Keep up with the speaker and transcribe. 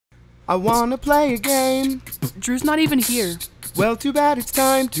I wanna play a game. Drew's not even here. Well, too bad it's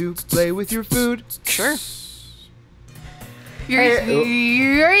time to play with your food. Sure.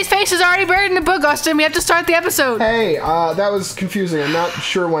 Yuri's face is already buried in the book, Austin. We have to start the episode. Hey, that was confusing. I'm not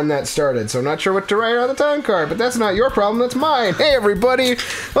sure when that started, so I'm not sure what to write on the time card, but that's not your problem, that's mine. Hey, everybody.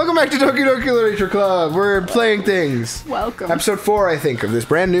 Welcome back to Doki Doki Literature Club. We're playing things. Welcome. Episode 4, I think, of this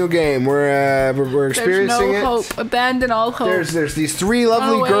brand new game. We're experiencing it. There's no hope. Abandon all hope. There's these three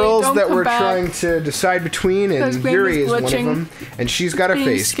lovely girls that we're trying to decide between, and Yuri is one of them. And she's got her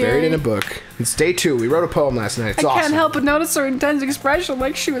face buried in a book. It's day 2. We wrote a poem last night. It's awesome. I can't help but notice her intense expression,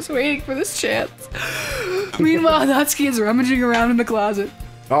 like she was waiting for this chance. Meanwhile, Natsuki is rummaging around in the closet.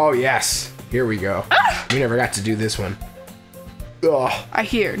 Oh, yes. Here we go. We never got to do this one. Ugh. I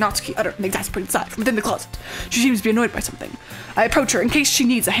hear Natsuki utter an exasperated sigh from within the closet. She seems to be annoyed by something. I approach her in case she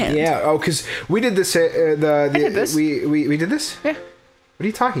needs a hand. Yeah, oh, because we did this, I did this. We did this? Yeah. What are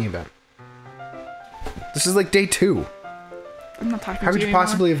you talking about? This is like day 2. I'm not talking to you How could you anymore.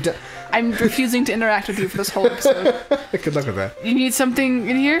 possibly have done... I'm refusing to interact with you for this whole episode. Good luck with that. You need something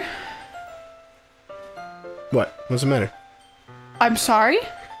in here? What? What's the matter? I'm sorry?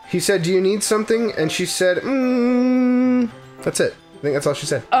 He said, do you need something? And she said, That's it. I think that's all she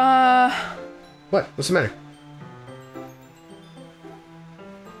said. What? What's the matter?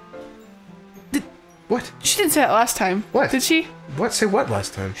 What? She didn't say that last time. What? Did she? What? Say what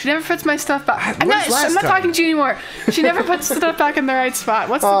last time? She never puts my stuff back. I'm When's last not time? talking to you anymore. She never puts stuff back in the right spot.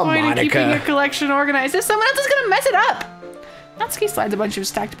 What's the point Monica. in keeping your collection organized if someone else is gonna mess it up? Natsuki slides a bunch of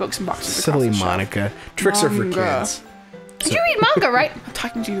stacked books and boxes Silly across the Monica. shelf. Tricks are for Manga. kids. You read manga, right? I'm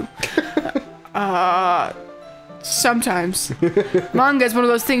talking to you. Sometimes. Manga is one of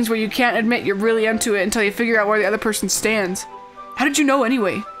those things where you can't admit you're really into it until you figure out where the other person stands. How did you know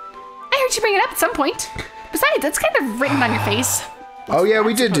anyway? I heard you bring it up at some point. Besides, that's kind of written on your face. Oh yeah,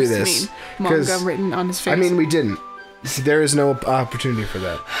 we did do this. Manga written on his face. I mean, we didn't. There is no opportunity for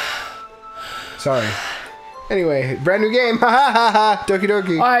that. Sorry. Anyway, brand new game. Ha ha ha ha. Doki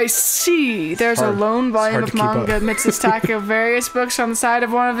Doki. I see. There's a lone volume of manga up. amidst a stack of various books on the side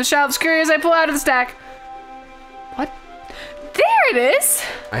of one of the shelves. Curious, I pull out of the stack. What? There it is.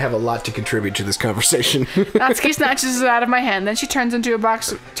 I have a lot to contribute to this conversation. Natsuki snatches it out of my hand. Then she turns into a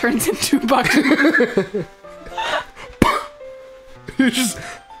box. You just...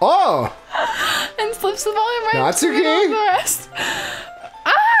 Oh! And slips the volume right Natsuki? into the rest.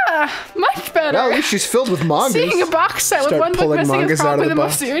 Much better. Well, at least she's filled with mangas. Seeing a box set with Start one book pulling missing is mangas out of probably the the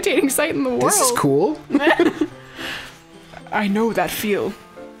most box. irritating sight in the world. This is cool. I know that feel.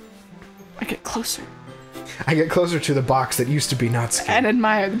 I get closer. I get closer to the box that used to be Natsuki. And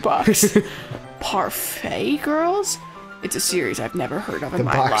admire the box. Parfait Girls? It's a series I've never heard of in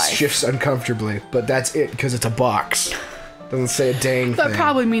my life. The box shifts uncomfortably, but that's it, because it's a box. Doesn't say a dang That thing.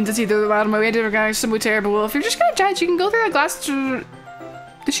 probably means it's either the bottom way or it's simply terrible. Well, if you're just gonna judge, you can go through the glass.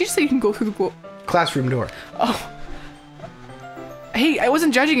 Did she just say you can go through the classroom door? Oh. Hey, I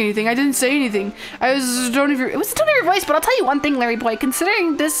wasn't judging anything. I didn't say anything. It was the tone of your voice, but I'll tell you one thing, Larry boy.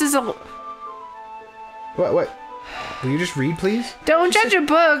 Considering this is a... What? Will you just read, please? Don't judge a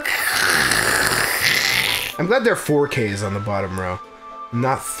book. I'm glad there are 4 Ks on the bottom row,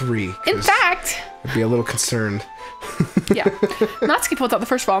 not 3. In fact... I'd be a little concerned. Yeah. Natsuki pulls out the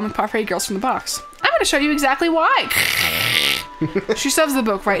first volume of Parfait Girls from the box. I'm going to show you exactly why. She shoves the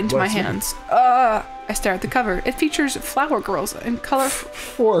book right into my hands. I stare at the cover. It features flower girls in color.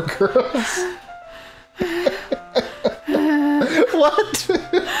 4 girls. What?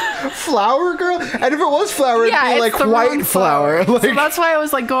 Flower girl? And if it was flower, it'd be like white flower. Like... So that's why I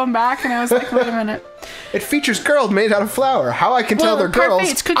was like going back and I was like, wait a minute. It features girls made out of flour. How I can tell they're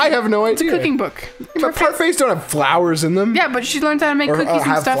girls, I have no idea. It's a cooking book. But parfaits don't have flowers in them. Yeah, but she learned how to make cookies and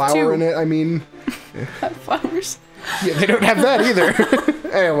have stuff flour too. in it, I mean... Flowers. Yeah, they don't have that either.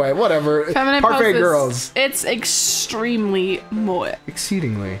 Anyway, whatever. Feminine Parfait poses. girls. It's extremely moe.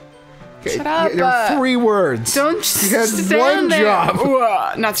 Exceedingly. Shut up. There are 3 words. Don't You had stand one there. job.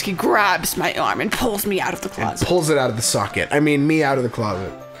 Natsuki grabs my arm and pulls me out of the closet. And pulls it out of the socket. I mean, me out of the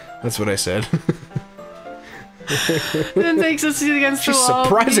closet. That's what I said. Then takes a seat against the She's wall.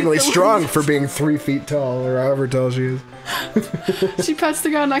 surprisingly strong for being 3 feet tall, or however tall she is. She pets the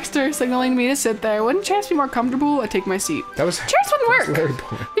ground next to her, signaling me to sit there. Wouldn't chairs be more comfortable? I take my seat. That was Chairs wouldn't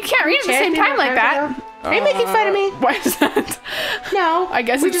work. We can't read at the same time like that. Are you making fun of me? Why is that? No. I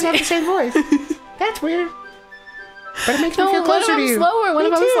guess we just have the same voice. That's weird. But it makes me feel closer to you. Slower. One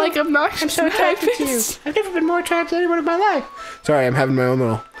Me of them's too. like obnoxious. I'm so attracted to you. I've never been more attracted to anyone in my life. Sorry, I'm having my own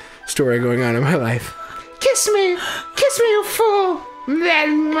little story going on in my life. Kiss me, you fool.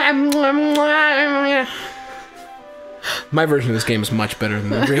 My version of this game is much better than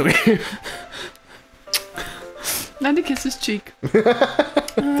the real game. Not to kiss his cheek.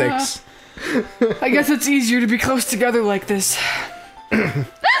 Thanks. I guess it's easier to be close together like this. Don't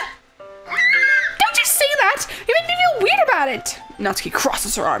you say that! You make me feel weird about it! Natsuki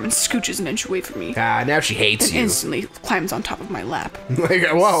crosses her arm and scooches an inch away from me. Ah, now she hates And you. instantly climbs on top of my lap. Like,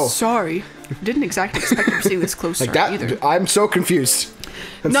 whoa. Sorry. Didn't exactly expect to be seeing this close Like to her that, either. I'm so confused.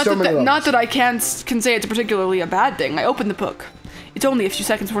 On Not so that, many levels. not that I can say it's particularly a bad thing. I open the book. It's only a few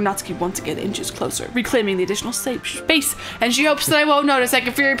seconds before Natsuki once again inches closer, reclaiming the additional space, and she hopes that I won't notice. I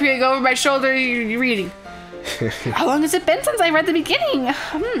can feel her peering over my shoulder, reading. How long has it been since I read the beginning?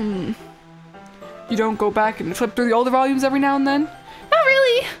 You don't go back and flip through the older volumes every now and then? Not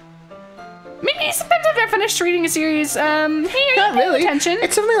really. Maybe sometimes after I finish reading a series, hey, are you Not paying really. attention?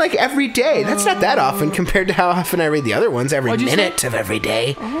 It's something like every day. That's not that often compared to how often I read the other ones. Every What'd you minute say? of every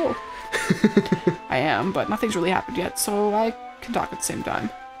day. Oh. I am, but nothing's really happened yet, so I can talk at the same time.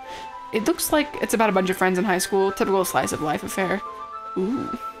 It looks like it's about a bunch of friends in high school, typical slice of life affair.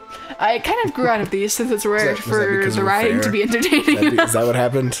 Ooh. I kind of grew out of these since it's rare was that for because the of writing affair? to be entertaining. Is that what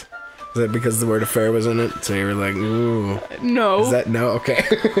happened? Is that because the word affair was in it? So you were like, ooh. No. Is that no? Okay.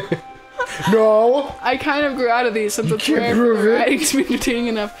 No. I kind of grew out of these since it's can't rare prove for it. writing to be entertaining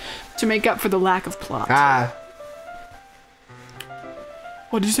enough to make up for the lack of plot. Ah.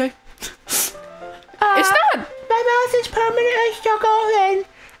 What did you say? It's not! My mouth is permanently stuck open.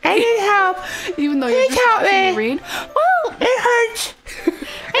 I need help. Even though you're Please just help watching me. me read. Well, It hurts.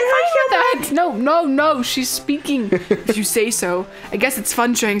 I'm fine with that. No, she's speaking. If you say so. I guess it's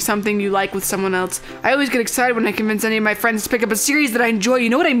fun sharing something you like with someone else. I always get excited when I convince any of my friends to pick up a series that I enjoy. You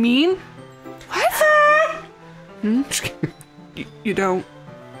know what I mean? What? You don't.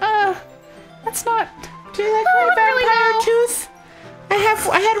 That's not. Do you like my vampire tooth? I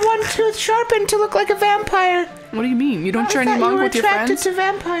had one tooth sharpened to look like a vampire. What do you mean? You don't share any I thought you manga were with your attracted friends? to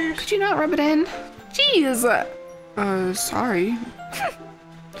vampires. Could you not rub it in? Jeez. Sorry.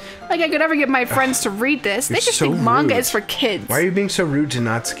 Like I could ever get my friends to read this. They You're just so think manga rude. is for kids. Why are you being so rude to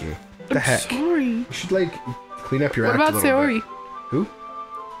Natsuki? What the heck? Sorry. You should like clean up your What act about a little Sayori? bit. Who?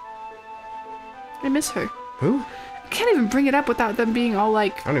 I miss her. Who? I can't even bring it up without them being all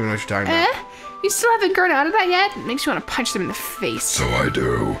like, I don't even know what you're talking about. You still haven't grown out of that yet? It makes you want to punch them in the face. So I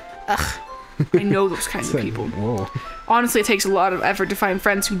do. I know those kinds of people. Whoa. Honestly, it takes a lot of effort to find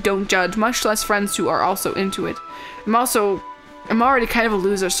friends who don't judge, much less friends who are also into it. I'm already kind of a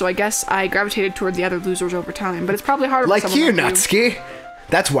loser, so I guess I gravitated toward the other losers over time, but it's probably harder Like for someone you, like Natsuki.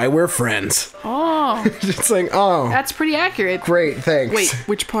 That's why we're friends. Oh, It's like, oh, that's pretty accurate. great, thanks. Wait,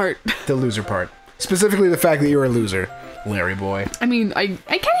 which part? The loser part. Specifically the fact that you're a loser, Larry boy. I mean, I can't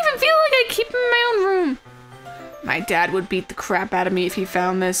even feel like I keep him in my own room. My dad would beat the crap out of me if he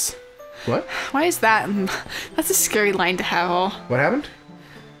found this. What? Why is that? That's a scary line to have. What happened?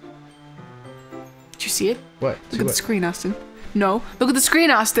 Did you see it? What? Look See at the what? screen, Austin. No, look at the screen,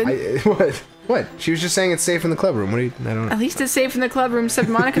 Austin. What? What? She was just saying it's safe in the club room. What do you? I don't know. At least it's safe in the club room, except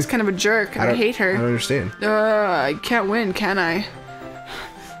Monica's kind of a jerk. I hate I don't her. understand. I can't win, can I?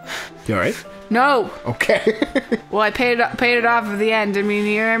 You alright? No! Okay. Well, I paid it off at the end. I mean,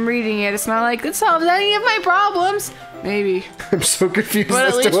 here I'm reading it. It's not like it solves any of my problems. Maybe. I'm so confused But at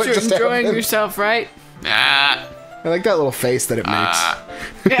as to least what you're just enjoying happened. yourself, right? I like that little face that it makes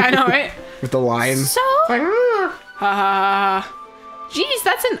Yeah, I know, right? with the line. So? Ha ha ha. Jeez,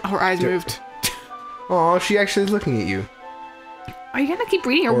 that's an... Her eyes moved. Oh, she actually is looking at you. Are you gonna keep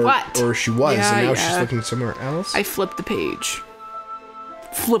reading or what? Or she was, Yeah, and now yeah. she's looking somewhere else. I flipped the page.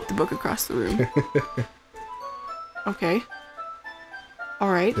 Flipped the book across the room. Okay.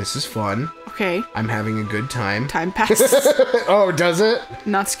 Alright. This is fun. Okay. I'm having a good time. Time passes. Oh, does it?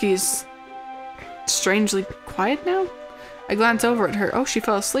 Natsuki's strangely quiet now. I glance over at her. Oh, she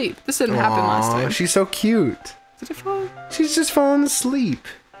fell asleep. This didn't happen last Aw, time. she's so cute. Did it fall? She's just falling asleep.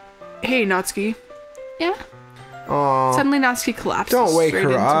 Hey, Natsuki. Yeah? Aw. Suddenly Natsuki collapses. Don't wake straight her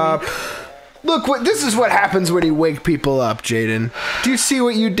into me. up. Look, this is what happens when you wake people up, Jaden. Do you see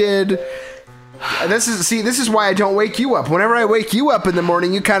what you did? This is why I don't wake you up. Whenever I wake you up in the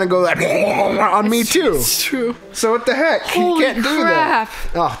morning, you kind of go like on me too. It's true. So what the heck? Holy you can't do that.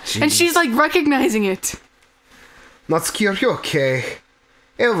 crap. Oh, jeez. And she's like recognizing it. Natsuki, are you okay?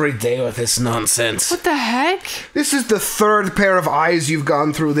 Every day with this nonsense. What the heck? This is the third pair of eyes you've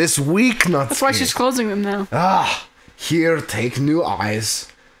gone through this week, Natsuki. That's why she's closing them now. Ah, here, take new eyes.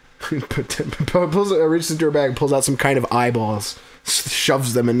 Reaches into her bag, pulls out some kind of eyeballs,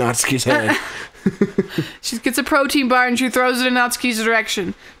 shoves them in Natsuki's head. She gets a protein bar and she throws it in Natsuki's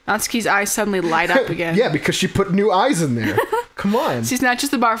direction. Natsuki's eyes suddenly light up again. Yeah, because she put new eyes in there. Come on. She snatches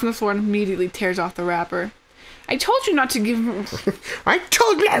the bar from the floor and immediately tears off the wrapper. I told you not to give. I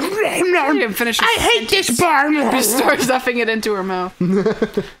told you. Didn't finish. I hate this bar. She starts stuffing it into her mouth.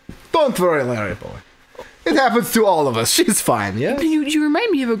 Don't worry, Larry boy. It happens to all of us. She's fine, yeah? You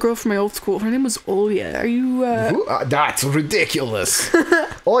remind me of a girl from my old school. Her name was Olya. Are you, That's ridiculous.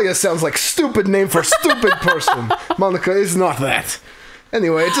 Olya sounds like stupid name for stupid person. Monica is not that.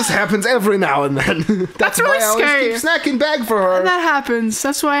 Anyway, it just happens every now and then. That's really why I always scary. keep snacking bag for her. That happens.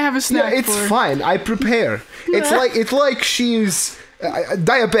 That's why I have a snack Yeah, it's for her. fine. I prepare. It's like she's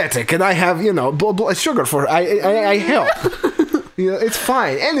diabetic and I have, sugar for her. I help. It's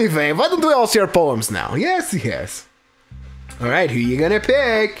fine. Anyway, why don't we all share poems now? Yes. All right, who you gonna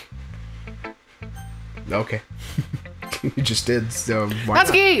pick? Okay. You just did, so why not?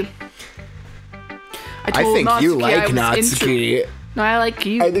 Natsuki! I think you like Natsuki. No, I like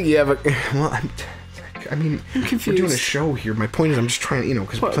you. I think you have a... Well, I mean, I'm we're confused. doing a show here. My point is I'm just trying,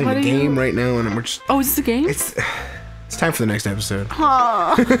 because we're What playing a are you- game right now and we're just... Oh, is this the game? It's time for the next episode.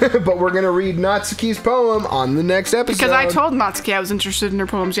 Aw. But we're gonna read Natsuki's poem on the next episode. Because I told Natsuki I was interested in her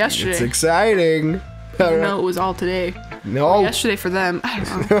poems yesterday. It's exciting. Even though it was all today. No. Yesterday for them. I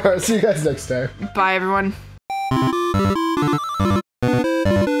don't know. Alright, see you guys next time. Bye, everyone.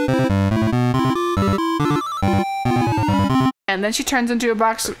 And then she turns into a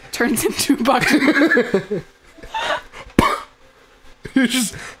box. You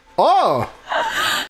just... Oh!